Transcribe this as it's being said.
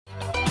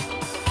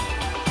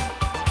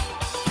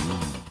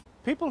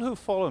People who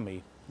follow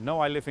me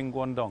know I live in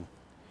Guangdong.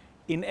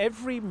 In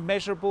every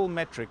measurable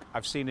metric,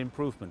 I've seen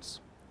improvements.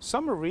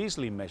 Some are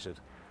easily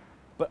measured,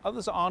 but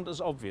others aren't as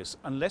obvious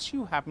unless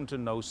you happen to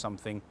know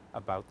something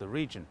about the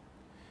region.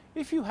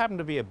 If you happen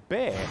to be a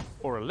bear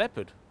or a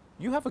leopard,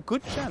 you have a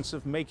good chance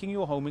of making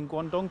your home in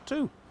Guangdong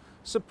too.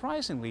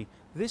 Surprisingly,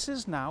 this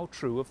is now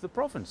true of the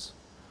province.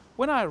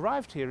 When I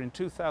arrived here in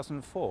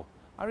 2004,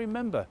 I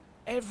remember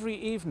every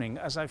evening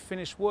as I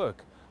finished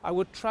work, I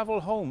would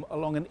travel home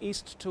along an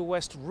east to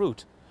west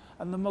route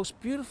and the most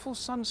beautiful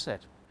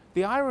sunset.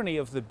 The irony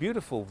of the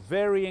beautiful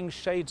varying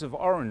shades of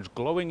orange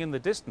glowing in the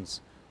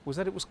distance was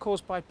that it was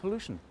caused by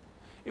pollution.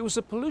 It was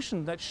a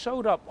pollution that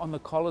showed up on the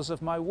collars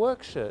of my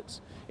work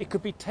shirts. It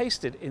could be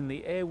tasted in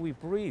the air we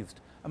breathed,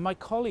 and my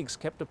colleagues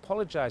kept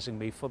apologizing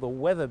me for the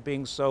weather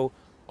being so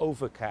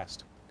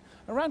overcast.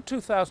 Around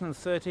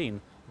 2013,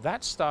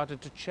 that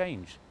started to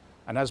change.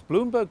 And as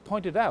Bloomberg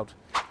pointed out,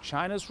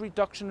 China's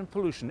reduction in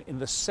pollution in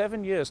the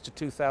 7 years to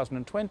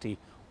 2020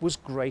 was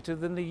greater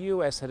than the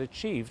US had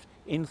achieved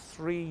in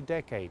 3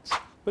 decades.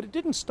 But it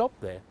didn't stop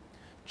there.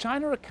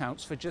 China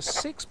accounts for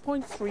just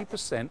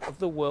 6.3% of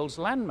the world's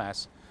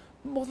landmass,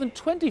 more than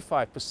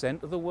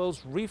 25% of the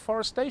world's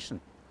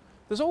reforestation.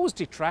 There's always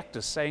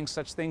detractors saying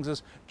such things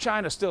as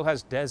China still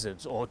has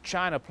deserts or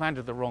China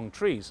planted the wrong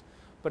trees.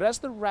 But as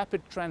the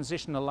Rapid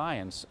Transition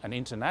Alliance, an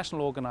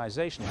international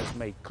organization, has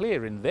made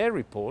clear in their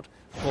report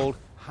called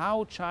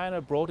How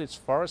China Brought Its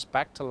Forests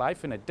Back to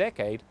Life in a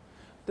Decade,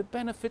 the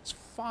benefits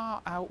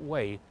far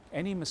outweigh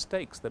any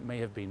mistakes that may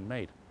have been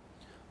made.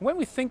 When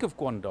we think of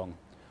Guangdong,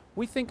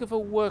 we think of a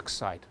work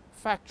site,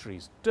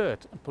 factories,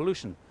 dirt and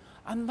pollution.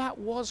 And that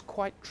was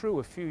quite true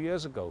a few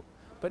years ago.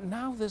 But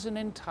now there's an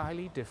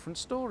entirely different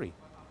story.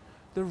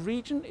 The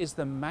region is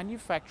the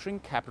manufacturing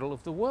capital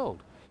of the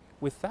world.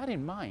 With that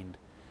in mind,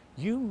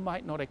 you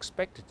might not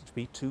expect it to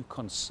be too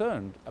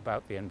concerned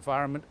about the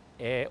environment,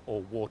 air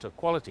or water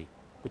quality,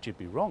 but you'd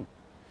be wrong.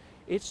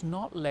 It's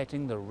not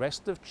letting the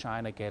rest of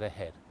China get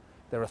ahead.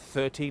 There are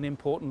 13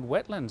 important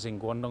wetlands in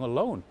Guangdong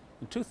alone.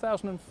 In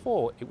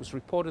 2004, it was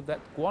reported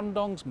that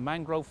Guangdong's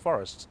mangrove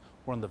forests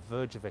were on the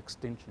verge of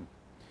extinction.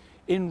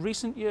 In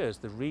recent years,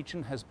 the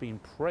region has been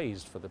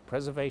praised for the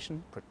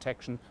preservation,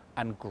 protection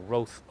and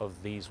growth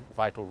of these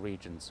vital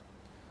regions.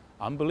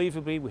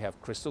 Unbelievably, we have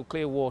crystal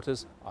clear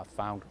waters are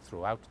found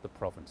throughout the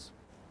province.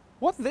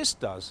 What this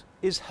does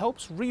is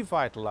helps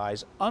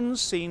revitalize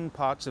unseen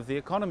parts of the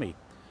economy,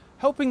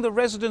 helping the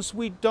residents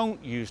we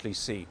don't usually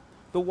see,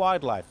 the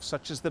wildlife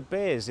such as the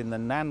bears in the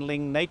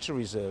Nanling Nature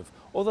Reserve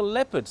or the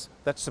leopards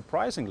that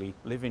surprisingly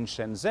live in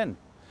Shenzhen,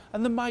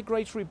 and the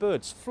migratory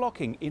birds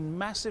flocking in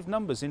massive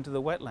numbers into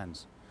the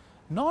wetlands.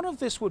 None of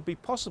this would be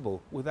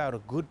possible without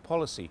a good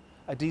policy,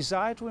 a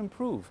desire to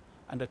improve,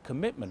 and a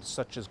commitment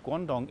such as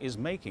Guangdong is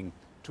making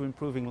to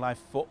improving life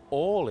for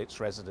all its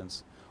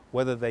residents,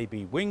 whether they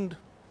be winged,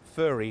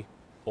 furry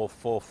or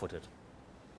four-footed.